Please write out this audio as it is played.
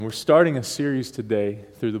We're starting a series today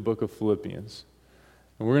through the book of Philippians.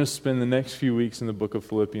 And we're going to spend the next few weeks in the book of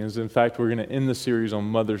Philippians. In fact, we're going to end the series on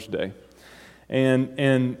Mother's Day.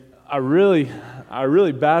 And I really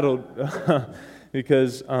battled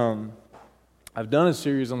because I've done a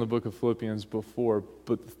series on the book of Philippians before,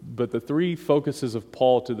 but the three focuses of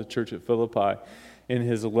Paul to the church at Philippi in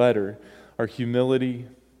his letter are humility,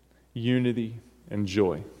 unity, and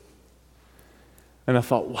joy. And I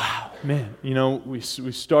thought, wow, man, we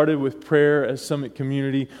started with prayer as Summit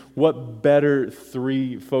Community. What better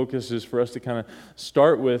three focuses for us to kind of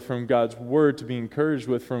start with from God's Word, to be encouraged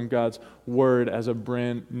with from God's Word as a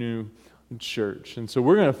brand new church. And so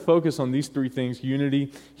we're going to focus on these three things: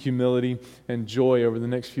 unity, humility, and joy over the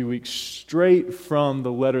next few weeks, straight from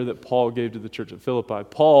the letter that Paul gave to the church at Philippi.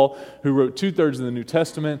 Paul, who wrote 2/3 of the New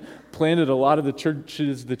Testament, planted a lot of the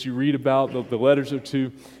churches that you read about, the letters of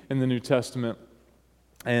two in the New Testament.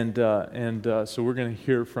 And so we're going to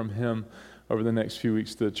hear from him over the next few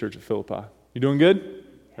weeks to the church at Philippi. You doing good?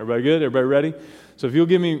 Everybody good? Everybody ready? So if you'll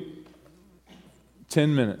give me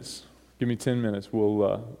 10 minutes,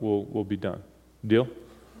 we'll be done. Deal?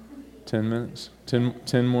 10 minutes?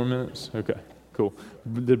 10 more minutes? Okay, cool.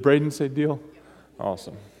 Did Braden say deal?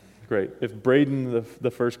 Awesome. Great. If Braden,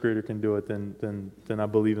 the first grader, can do it, then I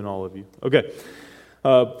believe in all of you. Okay.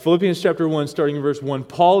 Philippians chapter 1, starting in verse 1.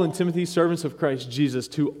 Paul and Timothy, servants of Christ Jesus,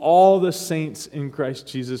 to all the saints in Christ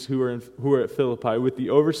Jesus who are at Philippi, with the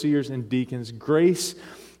overseers and deacons, grace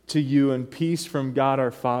to you and peace from God our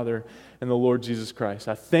Father and the Lord Jesus Christ.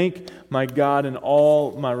 I thank my God in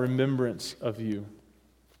all my remembrance of you,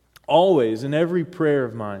 always in every prayer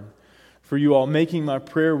of mine, for you all, making my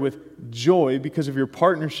prayer with joy because of your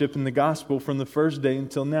partnership in the gospel from the first day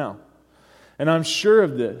until now. And I'm sure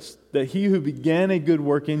of this, that he who began a good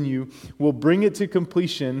work in you will bring it to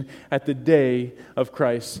completion at the day of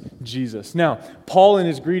Christ Jesus. Now, Paul in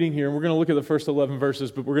his greeting here, and we're going to look at the first 11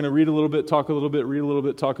 verses, but we're going to read a little bit, talk a little bit, read a little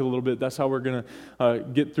bit, talk a little bit. That's how we're going to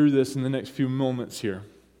get through this in the next few moments here.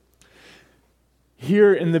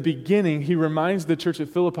 Here in the beginning, he reminds the church at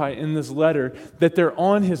Philippi in this letter that they're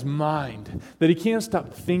on his mind, that he can't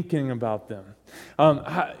stop thinking about them.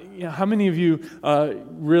 How many of you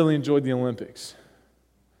really enjoyed the Olympics?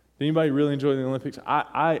 Did anybody really enjoy the Olympics?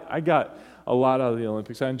 I got a lot out of the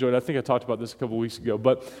Olympics. I think I talked about this a couple weeks ago.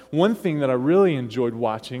 But one thing that I really enjoyed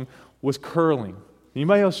watching was curling.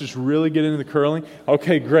 Anybody else just really get into the curling?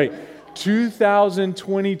 Okay, great.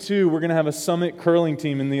 2022, we're going to have a Summit curling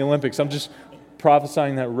team in the Olympics. I'm just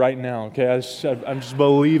prophesying that right now, okay? I'm just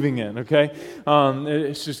believing it, okay?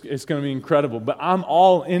 It's going to be incredible. But I'm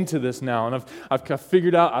all into this now, and I've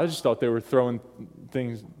figured out. I just thought they were throwing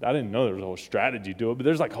things. I didn't know there was a whole strategy to it, but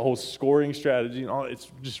there's like a whole scoring strategy and all. It's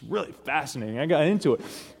just really fascinating. I got into it.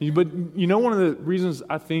 But one of the reasons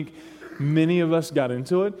I think many of us got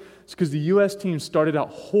into it is because the U.S. team started out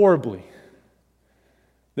horribly.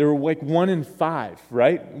 They were like 1-5,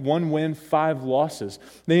 right? 1 win, 5 losses.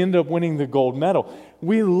 They ended up winning the gold medal.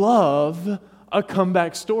 We love a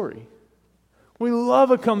comeback story. We love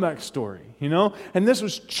a comeback story, And this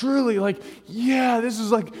was truly like, this is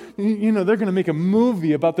like, they're going to make a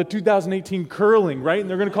movie about the 2018 curling, right? And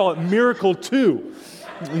they're going to call it Miracle 2,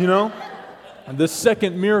 The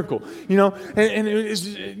second miracle, and it's,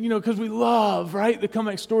 because we love, right, the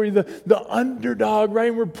comeback story, the underdog, right,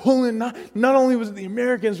 and we're pulling, not only was it the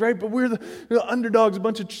Americans, right, but we're the underdogs, a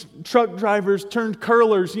bunch of truck drivers turned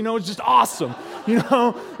curlers, it's just awesome,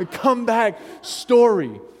 the comeback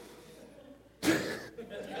story.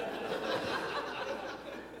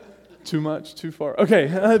 Too much, too far. Okay,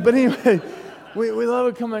 but anyway, we love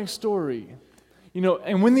a comeback story.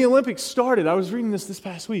 And when the Olympics started, I was reading this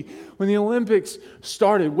past week, when the Olympics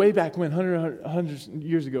started way back when, hundreds of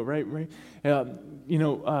years ago, right?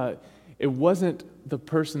 It wasn't the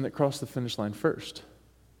person that crossed the finish line first.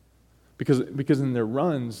 Because in their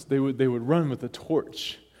runs, they would run with a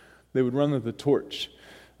torch. They would run with a torch.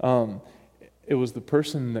 It was the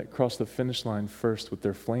person that crossed the finish line first with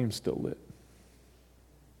their flame still lit.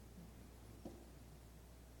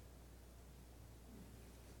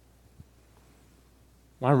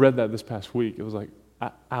 When I read that this past week, it was like,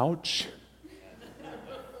 ouch.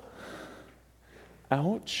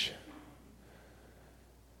 Ouch.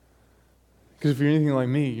 Because if you're anything like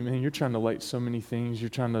me, man, you're trying to light so many things,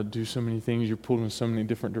 you're trying to do so many things, you're pulled in so many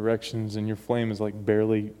different directions, and your flame is like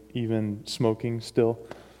barely even smoking still.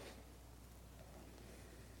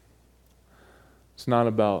 It's not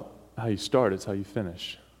about how you start, it's how you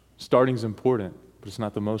finish. Starting's important, but it's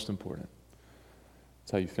not the most important.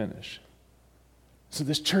 It's how you finish. So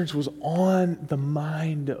this church was on the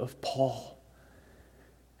mind of Paul.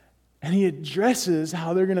 And he addresses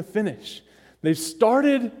how they're going to finish. They've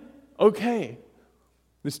started okay.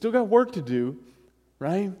 They still got work to do,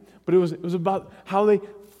 right? But it was about how they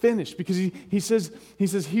finished, because he says he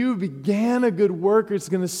who began a good work is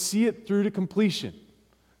going to see it through to completion.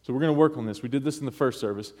 So we're going to work on this. We did this in the first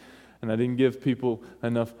service, and I didn't give people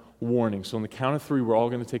enough warning. So on the count of 3, we're all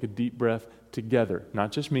going to take a deep breath together.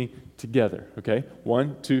 Not just me, together. Okay?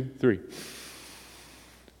 1, 2, 3.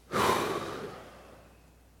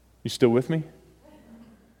 You still with me?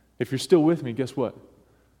 If you're still with me, guess what?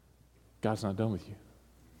 God's not done with you.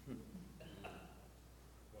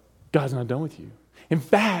 God's not done with you. In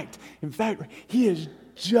fact, He has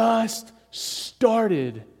just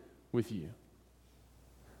started with you.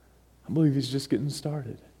 I believe He's just getting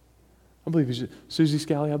started. Susie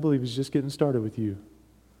Scally, I believe He's just getting started with you.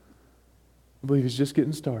 I believe He's just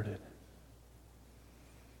getting started.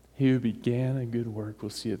 He who began a good work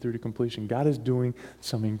will see it through to completion. God is doing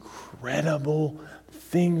some incredible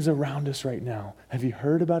things around us right now. Have you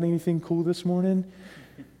heard about anything cool this morning?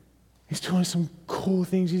 He's doing some cool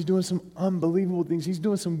things. He's doing some unbelievable things. He's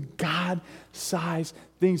doing some God-sized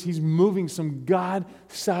things. He's moving some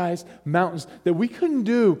God-sized mountains that we couldn't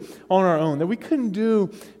do on our own, that we couldn't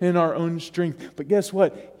do in our own strength. But guess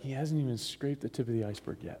what? He hasn't even scraped the tip of the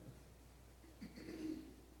iceberg yet.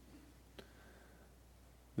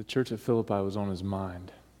 The church at Philippi was on his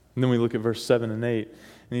mind. And then we look at verse 7 and 8,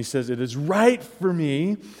 and he says, "It is right for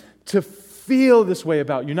me to feel this way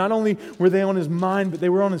about you." Not only were they on his mind, but they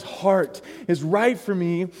were on his heart. "It's right for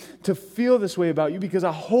me to feel this way about you because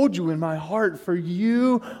I hold you in my heart, for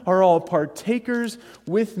you are all partakers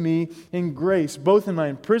with me in grace, both in my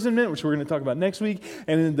imprisonment," which we're going to talk about next week,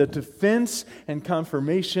 "and in the defense and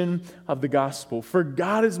confirmation of the gospel. For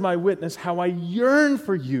God is my witness, how I yearn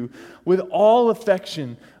for you with all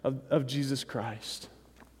affection of Jesus Christ."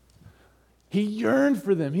 He yearned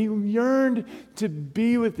for them. He yearned to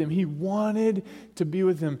be with them. He wanted to be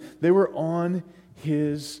with them. They were on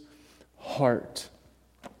his heart.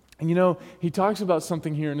 And he talks about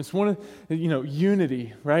something here, and it's one of,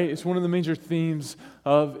 unity, right? It's one of the major themes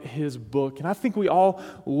of his book. And I think we all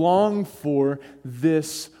long for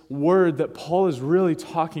this word that Paul is really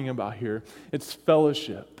talking about here. It's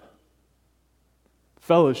fellowship.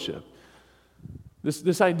 Fellowship.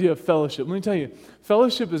 This idea of fellowship. Let me tell you,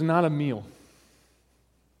 fellowship is not a meal.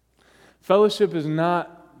 Fellowship is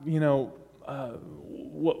not,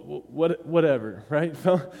 whatever, right?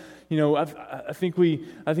 I think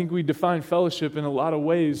we define fellowship in a lot of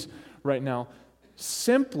ways right now.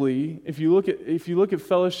 Simply, if you look at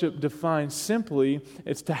fellowship defined simply,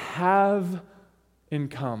 it's to have in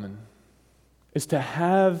common. It's to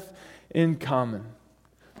have in common.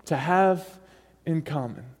 To have in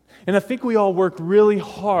common. And I think we all work really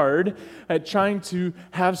hard at trying to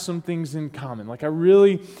have some things in common. Like I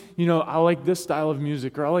really, I like this style of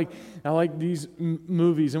music, or I like these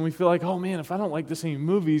movies, and we feel like, oh man, if I don't like the same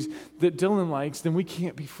movies that Dylan likes, then we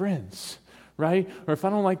can't be friends, right? Or if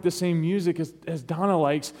I don't like the same music as Donna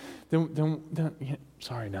likes, then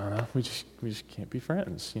sorry, Donna, we just can't be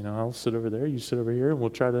friends. I'll sit over there, you sit over here, and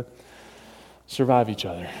we'll try to survive each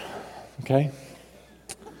other, okay?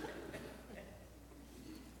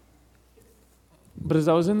 But as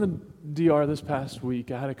I was in the DR this past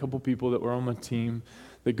week, I had a couple people that were on my team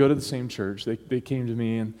that go to the same church. They came to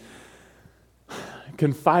me and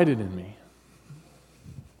confided in me.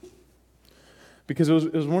 Because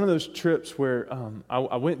it was one of those trips where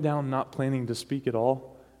I went down not planning to speak at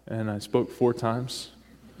all, and I spoke 4 times.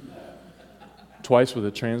 Twice with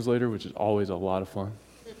a translator, which is always a lot of fun.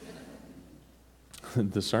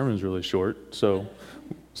 The sermon's really short, so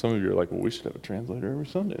some of you are like, well, we should have a translator every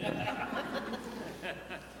Sunday then.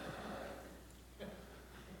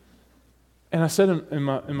 And I said in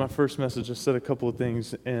my first message, I said a couple of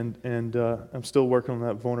things, and I'm still working on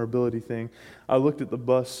that vulnerability thing. I looked at the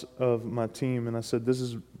bus of my team, and I said, this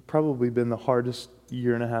has probably been the hardest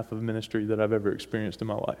year and a half of ministry that I've ever experienced in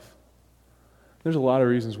my life. There's a lot of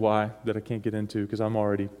reasons why that I can't get into, because I'm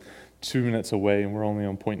already 2 minutes away, and we're only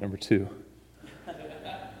on point number 2.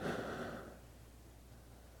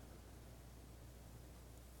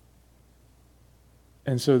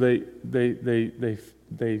 And so they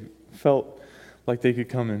felt like they could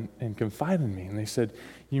come and confide in me. And they said,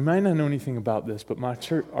 you might not know anything about this, but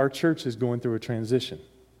our church is going through a transition.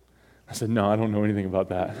 I said, no, I don't know anything about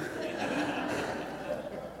that.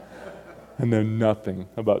 I know nothing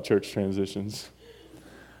about church transitions.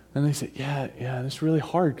 And they said, yeah, it's really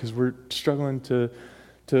hard because we're struggling to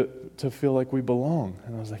feel like we belong.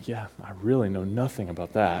 And I was like, yeah, I really know nothing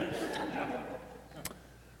about that.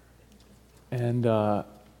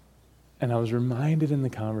 And I was reminded in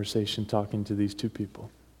the conversation talking to these 2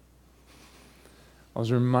 people I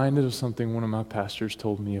was reminded of something one of my pastors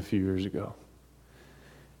told me a few years ago.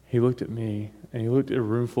 He looked at me, and he looked at a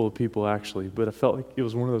room full of people actually, but I felt like it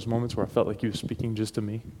was one of those moments where I felt like he was speaking just to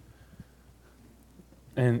me.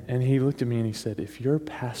 And he looked at me and he said, if your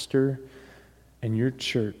pastor and your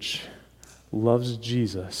church loves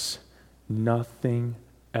Jesus, nothing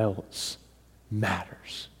else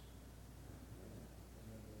matters.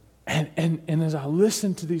 And as I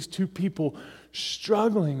listened to these two people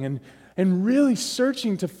struggling and really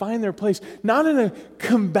searching to find their place, not in a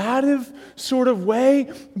combative sort of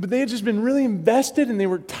way, but they had just been really invested and they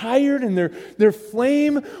were tired and their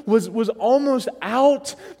flame was almost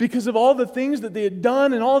out because of all the things that they had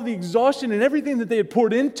done and all the exhaustion and everything that they had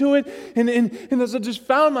poured into it. And as I just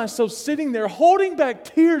found myself sitting there holding back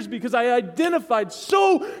tears because I identified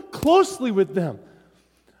so closely with them,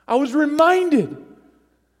 I was reminded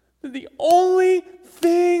that the only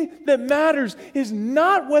thing that matters is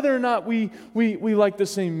not whether or not we like the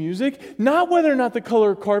same music, not whether or not the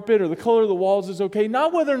color of carpet or the color of the walls is okay,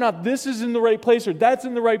 not whether or not this is in the right place or that's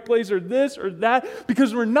in the right place or this or that,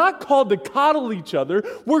 because we're not called to coddle each other.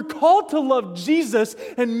 We're called to love Jesus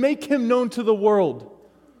and make him known to the world.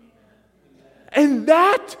 And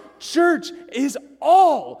that, church, is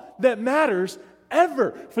all that matters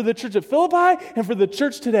ever for the church at Philippi and for the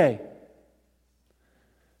church today.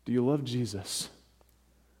 Do you love Jesus?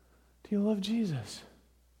 Do you love Jesus?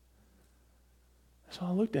 So I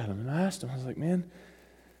looked at him and I asked him, I was like, man,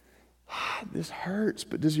 this hurts,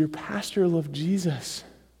 but does your pastor love Jesus?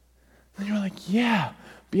 And they were like, yeah,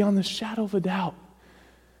 beyond the shadow of a doubt.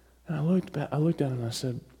 And I looked at him and I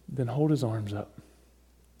said, then hold his arms up.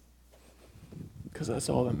 Because that's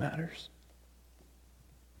all that matters.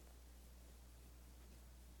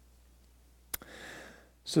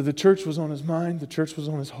 So the church was on his mind, the church was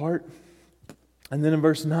on his heart. And then in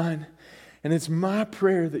verse 9, and it's my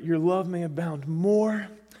prayer that your love may abound more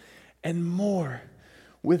and more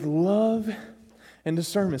with love and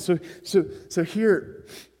discernment. So here,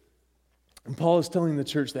 Paul is telling the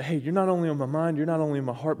church that, hey, you're not only on my mind, you're not only in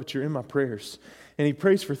my heart, but you're in my prayers. And he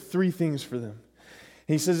prays for three things for them.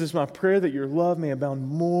 He says, it's my prayer that your love may abound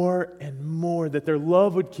more and more, that their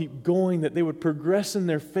love would keep going, that they would progress in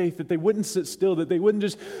their faith, that they wouldn't sit still, that they wouldn't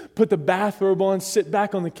just put the bathrobe on, sit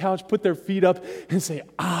back on the couch, put their feet up and say,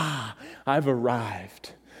 I've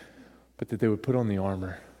arrived. But that they would put on the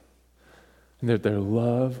armor and that their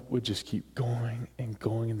love would just keep going and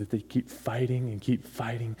going and that they keep fighting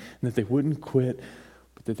and that they wouldn't quit,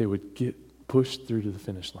 but that they would get pushed through to the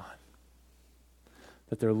finish line.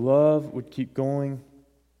 That their love would keep going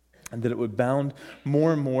and that it would abound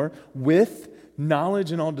more and more with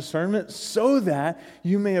knowledge and all discernment so that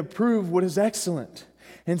you may approve what is excellent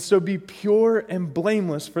and so be pure and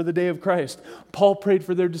blameless for the day of Christ. Paul prayed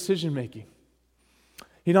for their decision making.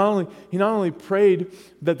 He not only prayed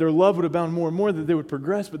that their love would abound more and more, that they would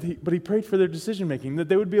progress, but he prayed for their decision making, that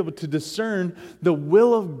they would be able to discern the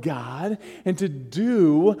will of God and to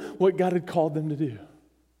do what God had called them to do.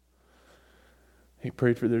 He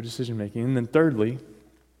prayed for their decision making. And then thirdly,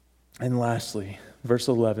 and lastly, verse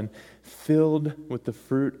 11, filled with the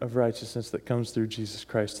fruit of righteousness that comes through Jesus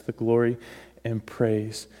Christ to the glory and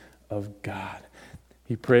praise of God.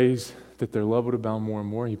 He prays that their love would abound more and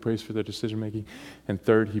more. He prays for their decision making. And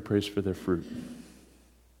third, he prays for their fruit.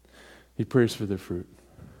 He prays for their fruit.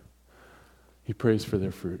 He prays for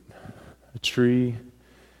their fruit. A tree,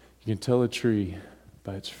 you can tell a tree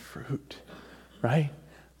by its fruit, right?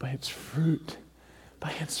 By its fruit.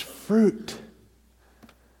 By its fruit.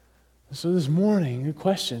 So this morning, the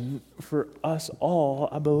question for us all,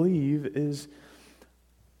 I believe, is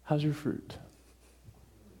how's your fruit?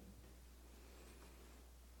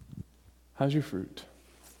 How's your fruit?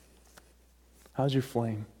 How's your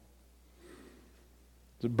flame?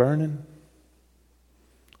 Is it burning?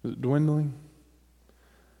 Is it dwindling?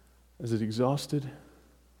 Is it exhausted?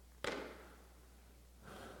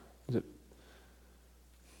 Is it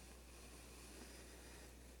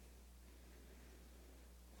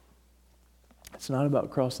It's not about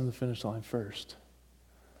crossing the finish line first.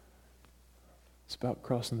 It's about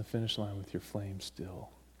crossing the finish line with your flame still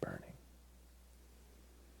burning.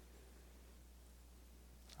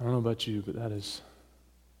 I don't know about you, but that is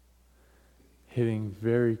hitting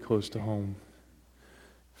very close to home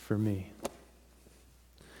for me.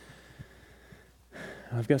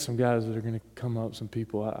 I've got some guys that are going to come up, some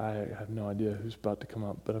people, I have no idea who's about to come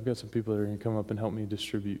up, but I've got some people that are going to come up and help me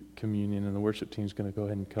distribute communion, and the worship team's going to go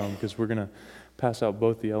ahead and come because we're going to pass out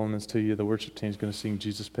both the elements to you. The worship team's going to sing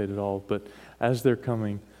Jesus Paid It All, but as they're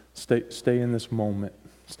coming, stay in this moment.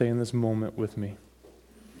 Stay in this moment with me.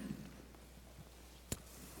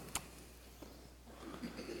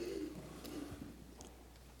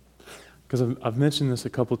 because I've mentioned this a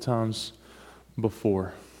couple times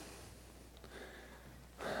before.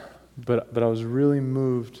 But I was really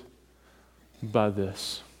moved by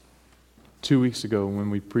this 2 weeks ago when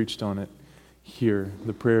we preached on it here,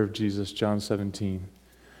 the prayer of Jesus, John 17, and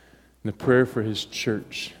the prayer for his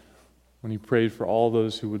church, when he prayed for all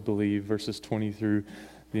those who would believe, verses 20 through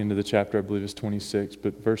the end of the chapter, I believe is 26,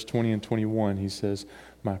 but verse 20 and 21, he says,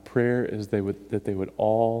 my prayer is that they would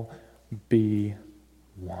all be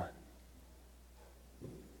one.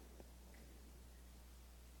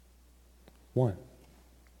 One.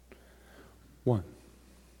 One.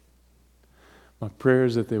 My prayer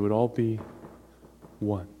is that they would all be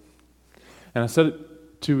one. And I said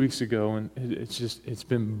it 2 weeks ago, and it's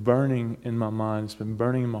been burning in my mind. It's been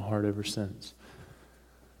burning in my heart ever since.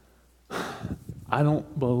 I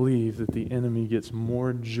don't believe that the enemy gets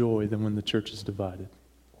more joy than when the church is divided.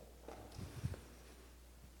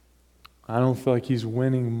 I don't feel like he's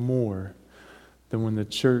winning more than when the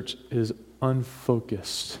church is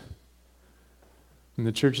unfocused. When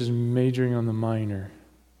the church is majoring on the minor.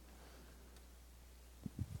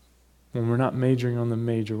 When we're not majoring on the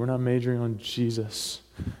major. We're not majoring on Jesus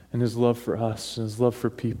and his love for us and his love for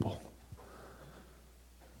people.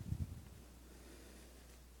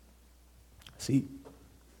 See,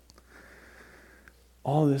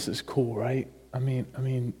 all this is cool, right? I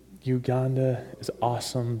mean, Uganda is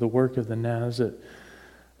awesome. The work of the NAS at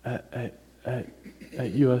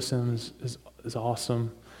USM is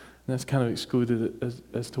awesome. And that's kind of excluded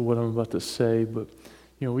as to what I'm about to say, but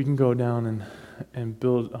we can go down and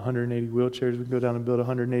build 180 wheelchairs. We can go down and build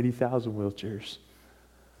 180,000 wheelchairs.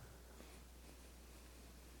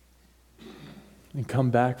 And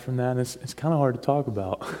come back from that. It's kind of hard to talk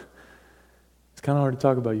about. It's kind of hard to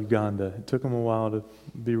talk about Uganda. It took them a while to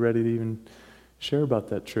be ready to even share about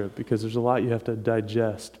that trip because there's a lot you have to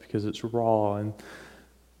digest because it's raw and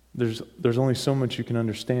there's only so much you can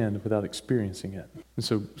understand without experiencing it. And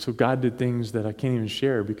so God did things that I can't even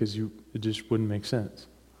share because it just wouldn't make sense.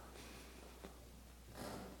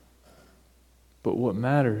 But what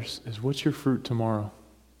matters is what's your fruit tomorrow?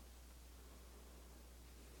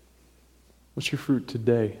 What's your fruit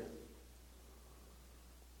today?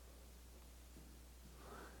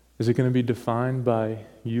 Is it going to be defined by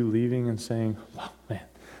you leaving and saying, wow, man,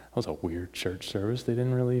 that was a weird church service. They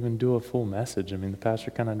didn't really even do a full message. I mean, the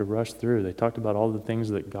pastor kind of had to rush through. They talked about all the things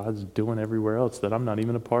that God's doing everywhere else that I'm not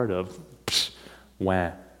even a part of. Psh,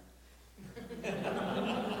 wah. Is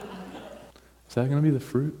that going to be the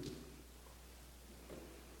fruit?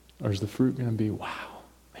 Or is the fruit going to be, wow,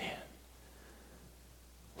 man,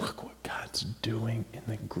 look what God's doing in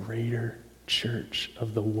the greater church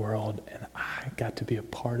of the world, and I got to be a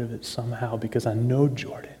part of it somehow because I know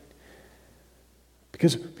Jordan.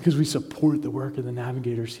 Because we support the work of the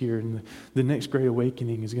navigators here, and the next great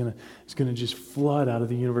awakening is gonna just flood out of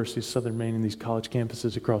the University of Southern Maine and these college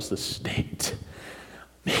campuses across the state.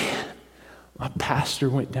 Man, my pastor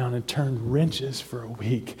went down and turned wrenches for a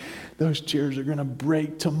week. Those chairs are gonna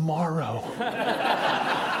break tomorrow.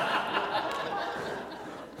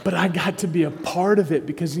 But I got to be a part of it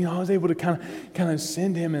because I was able to kind of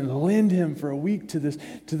send him and lend him for a week to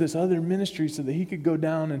this other ministry so that he could go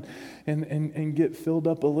down and get filled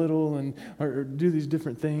up a little or do these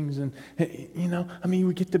different things. And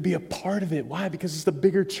we get to be a part of it. Why? Because it's the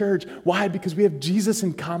bigger church. Why? Because we have Jesus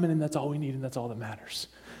in common and that's all we need and that's all that matters.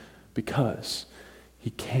 Because he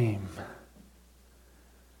came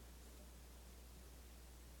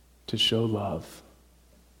to show love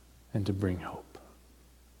and to bring hope.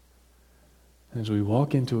 And as we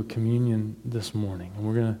walk into a communion this morning, and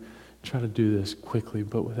we're going to try to do this quickly,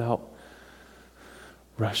 but without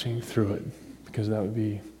rushing through it, because that would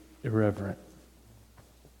be irreverent.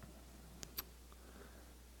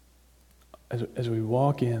 As we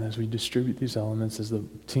walk in, as we distribute these elements, as the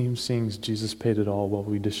team sings Jesus Paid It All while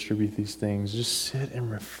we distribute these things, just sit and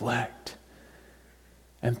reflect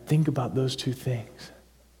and think about those two things.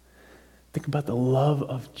 Think about the love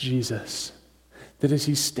of Jesus. That as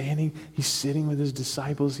he's sitting with his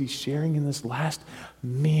disciples, he's sharing in this last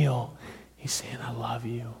meal. He's saying, I love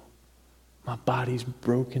you. My body's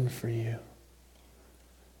broken for you.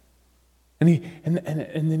 And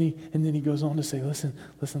then he goes on to say, listen,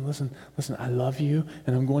 I love you,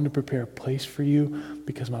 and I'm going to prepare a place for you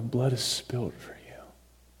because my blood is spilled for you.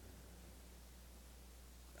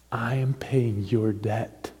 I am paying your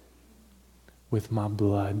debt with my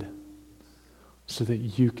blood so that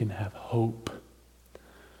you can have hope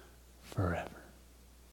forever.